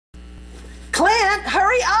Clint,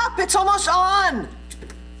 hurry up! It's almost on!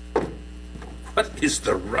 What is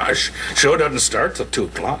the rush? Show doesn't start till 2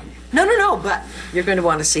 o'clock. No, but you're going to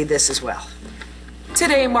want to see this as well.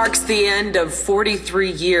 Today marks the end of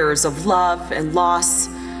 43 years of love and loss,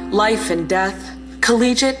 life and death,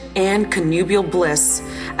 collegiate and connubial bliss,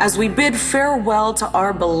 as we bid farewell to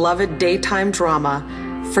our beloved daytime drama,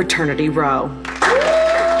 Fraternity Row.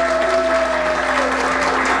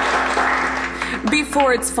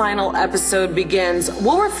 Before its final episode begins,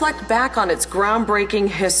 we'll reflect back on its groundbreaking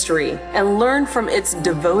history and learn from its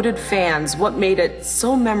devoted fans what made it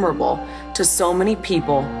so memorable to so many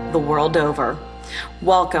people the world over.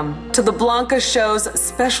 Welcome to the Blanca Show's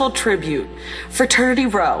special tribute, Fraternity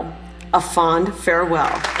Row, A Fond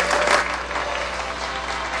Farewell.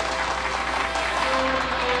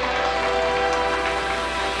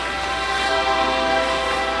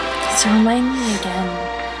 So remind me again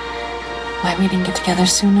why we didn't get together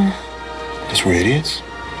sooner. Because we're idiots?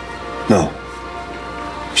 No.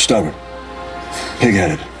 Stubborn.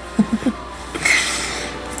 Pig-headed.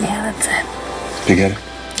 Yeah, that's it. Pig-headed?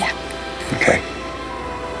 Yeah. Okay.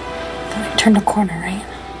 Then we turned a corner, right?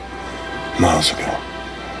 Miles ago.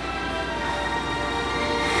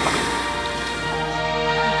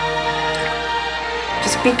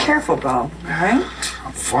 Just be careful, Bo, all right?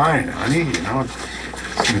 I'm fine, honey. You know,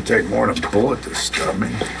 it's gonna take more than a bullet to stop me.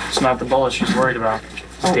 It's not the bullet she's worried about.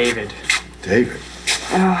 It's David. David?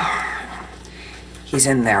 He's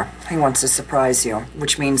in there. He wants to surprise you,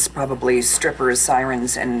 which means probably strippers,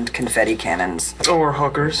 sirens, and confetti cannons. Or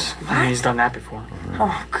hookers. Yeah, he's done that before.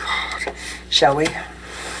 Oh, God. Shall we?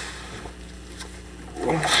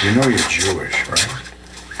 You know you're Jewish, right?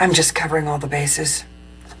 I'm just covering all the bases.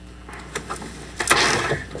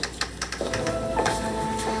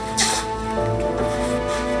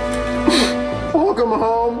 Welcome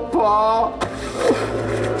home, Pa.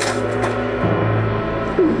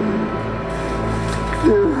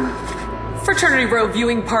 Fraternity Row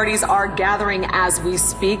viewing parties are gathering as we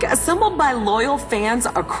speak, assembled by loyal fans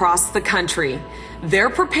across the country. They're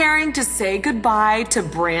preparing to say goodbye to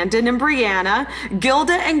Brandon and Brianna,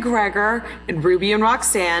 Gilda and Gregor, and Ruby and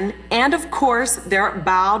Roxanne, and of course, their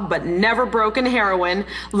bowed but never broken heroine,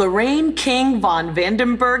 Lorraine King von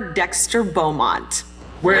Vandenberg Dexter Beaumont.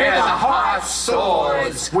 Where the heart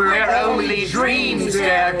soars, where only dreams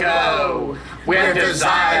dare go, where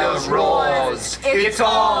desire roars, it's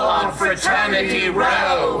all on Fraternity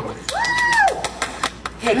Row.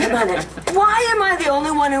 Hey, come on in. Why am I the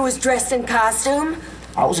only one who was dressed in costume?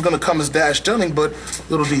 I was gonna come as Dash Dunning, but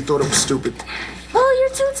Little D thought it was stupid. Oh,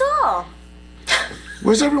 you're too tall.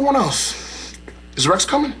 Where's everyone else? Is Rex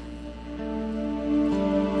coming?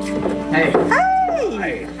 Hey.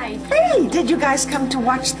 Hey! Hey, did you guys come to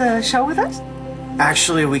watch the show with us?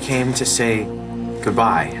 Actually, we came to say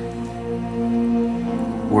goodbye.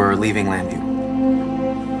 We're leaving Landview.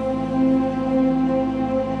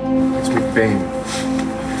 It's McBain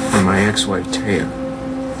and my ex-wife, Taya.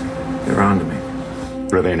 They're on to me.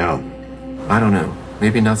 What do they know? I don't know.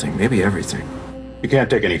 Maybe nothing. Maybe everything. You can't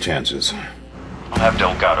take any chances. I'll have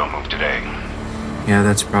Delgado move today. Yeah,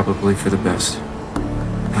 that's probably for the best.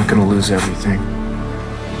 Not gonna lose everything.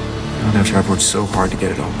 Not after I've worked so hard to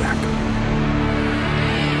get it all back.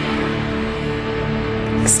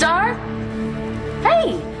 Star?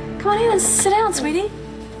 Hey! Come on in and sit down, sweetie.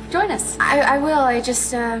 Join us. I will. I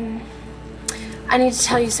just, I need to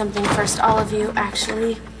tell you something first. All of you,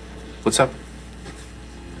 actually. What's up?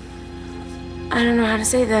 I don't know how to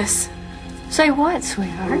say this. Say what,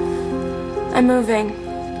 sweetheart? I'm moving.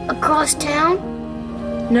 Across town?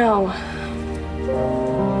 No.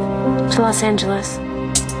 To Los Angeles.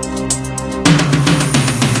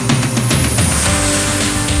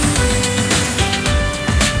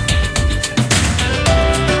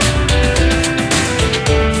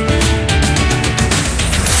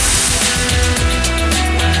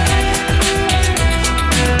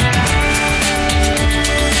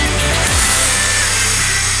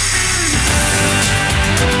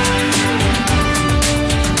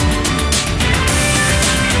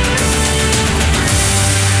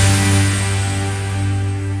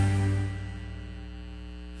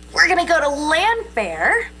 Go to Land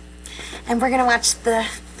Fair, and we're gonna watch the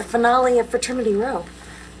finale of Fraternity Row.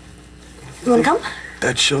 You wanna come?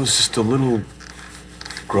 That show's just a little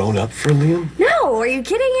grown up for Liam? No, are you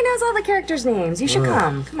kidding? He knows all the characters' names. You should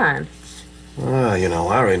come. Come on. You know,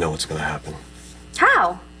 I already know what's gonna happen.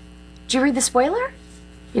 How? Did you read the spoiler?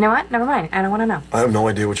 You know what? Never mind. I don't want to know. I have no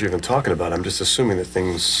idea what you're even talking about. I'm just assuming that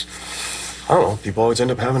things, I don't know, people always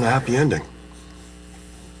end up having a happy ending.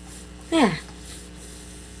 Yeah.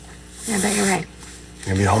 Yeah, I bet you're right. You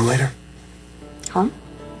gonna be home later? Home?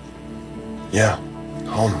 Yeah,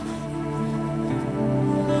 home.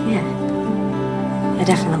 Yeah,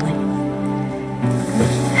 definitely.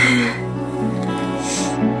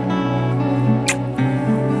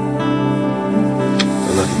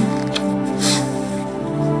 I love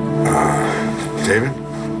you. David,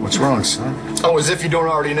 what's wrong, son? Oh, as if you don't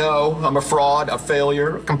already know. I'm a fraud, a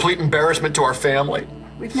failure, a complete embarrassment to our family.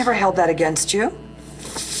 We've never held that against you.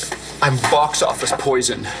 I'm box office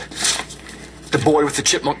poison. The boy with the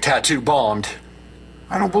chipmunk tattoo bombed.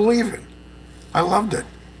 I don't believe it. I loved it.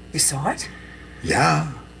 You saw it?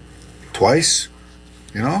 Yeah. Twice.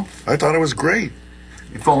 You know, I thought it was great.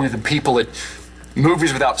 If only the people at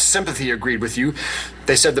Movies Without Sympathy agreed with you.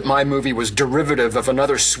 They said that my movie was derivative of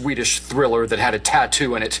another Swedish thriller that had a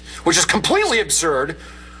tattoo in it, which is completely absurd.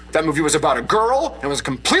 That movie was about a girl, and it was a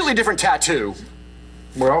completely different tattoo.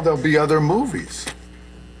 Well, there'll be other movies.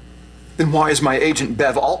 Then why is my agent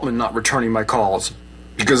Bev Altman not returning my calls?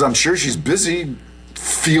 Because I'm sure she's busy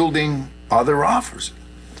fielding other offers.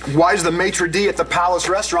 Why is the maitre d' at the Palace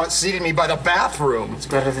restaurant seating me by the bathroom? It's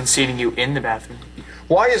better than seating you in the bathroom.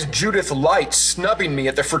 Why is Judith Light snubbing me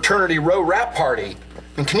at the fraternity row rap party?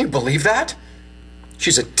 And can you believe that?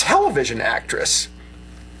 She's a television actress.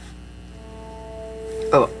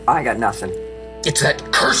 Oh, I got nothing. It's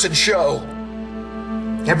that cursed show.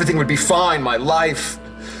 Everything would be fine. My life,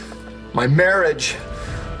 my marriage,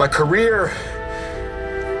 my career.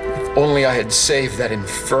 If only I had saved that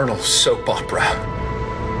infernal soap opera.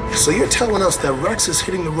 So you're telling us that Rex is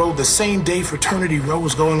hitting the road the same day Fraternity Row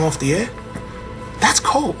was going off the air? That's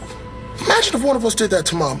cold. Imagine if one of us did that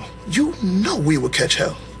to Mama. You know we would catch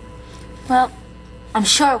hell. Well, I'm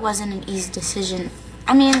sure it wasn't an easy decision.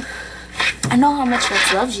 I mean, I know how much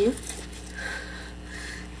Rex loves you.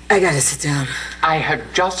 I gotta sit down. I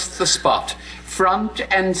have just the spot. Front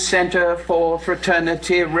and center for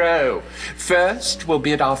Fraternity Row. First, we'll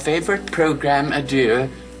bid our favorite program adieu,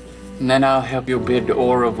 and then I'll help you bid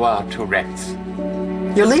au revoir to Rex.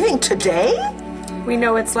 You're leaving today? We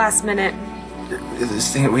know it's last minute.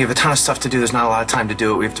 This thing, we have a ton of stuff to do. There's not a lot of time to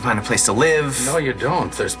do it. We have to find a place to live. No, you don't.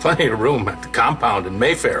 There's plenty of room at the compound in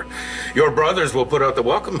Mayfair. Your brothers will put out the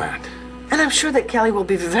welcome mat. And I'm sure that Kelly will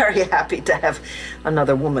be very happy to have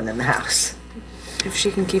another woman in the house. If she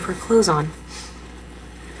can keep her clothes on.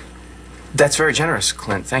 That's very generous,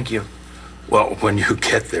 Clint. Thank you. Well, when you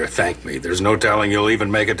get there, thank me. There's no telling you'll even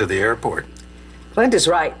make it to the airport. Clint is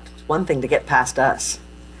right. It's one thing to get past us.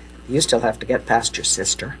 You still have to get past your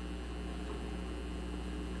sister.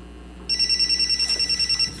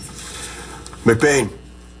 McBain.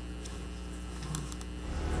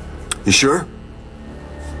 You sure?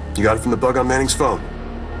 You got it from the bug on Manning's phone.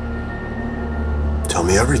 Tell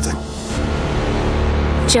me everything.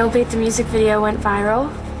 Jailbait the music video went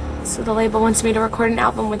viral, so the label wants me to record an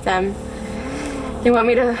album with them. They want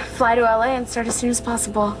me to fly to LA and start as soon as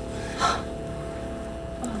possible.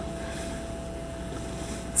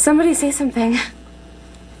 Somebody say something.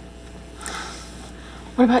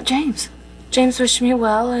 What about James? James wished me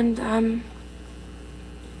well, and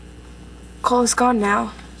Cole is gone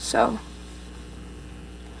now, so.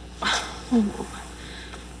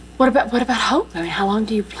 What about Hope? I mean, how long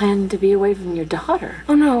do you plan to be away from your daughter?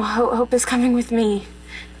 Oh no, Hope is coming with me.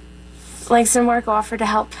 Legs and Marco offered to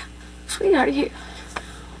help. Sweetheart,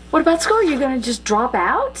 what about school? Are you gonna just drop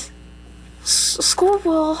out? School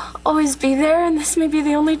will always be there, and this may be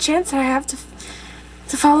the only chance I have to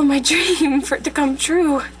follow my dream, for it to come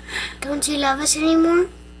true. Don't you love us anymore?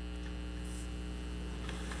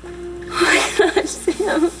 Oh my gosh,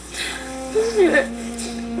 Sam.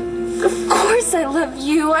 Of course I love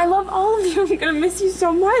you. I love all of you. I'm gonna miss you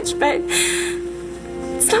so much, but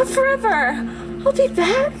it's not forever. I'll be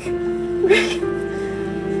back.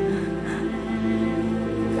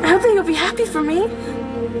 I hope that you'll be happy for me.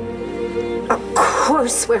 Of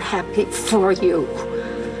course we're happy for you.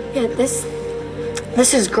 Yeah, this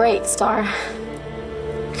is great, Star.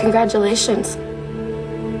 Congratulations.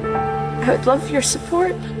 I would love your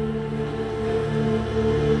support.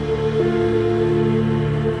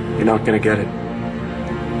 You're not gonna get it.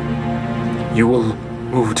 You will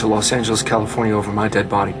move to Los Angeles, California over my dead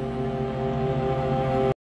body.